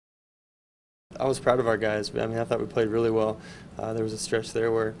I was proud of our guys. I mean, I thought we played really well. There was a stretch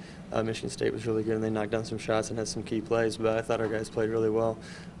there where Michigan State was really good and they knocked down some shots and had some key plays, but I thought our guys played really well.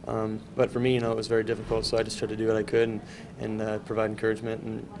 But for me, it was very difficult, so I just tried to do what I could and provide encouragement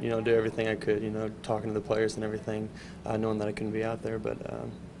and, do everything I could, talking to the players and everything, knowing that I couldn't be out there. But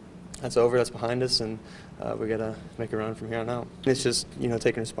that's over, that's behind us, and we got to make a run from here on out. It's just,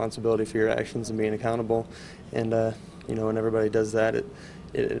 taking responsibility for your actions and being accountable. And, when everybody does that,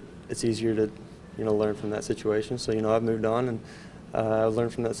 it's easier to, learn from that situation. So, I've moved on and I've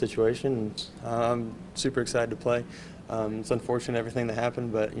learned from that situation, and I'm super excited to play. It's unfortunate everything that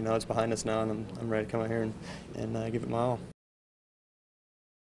happened, but, it's behind us now, and I'm ready to come out here and give it my all.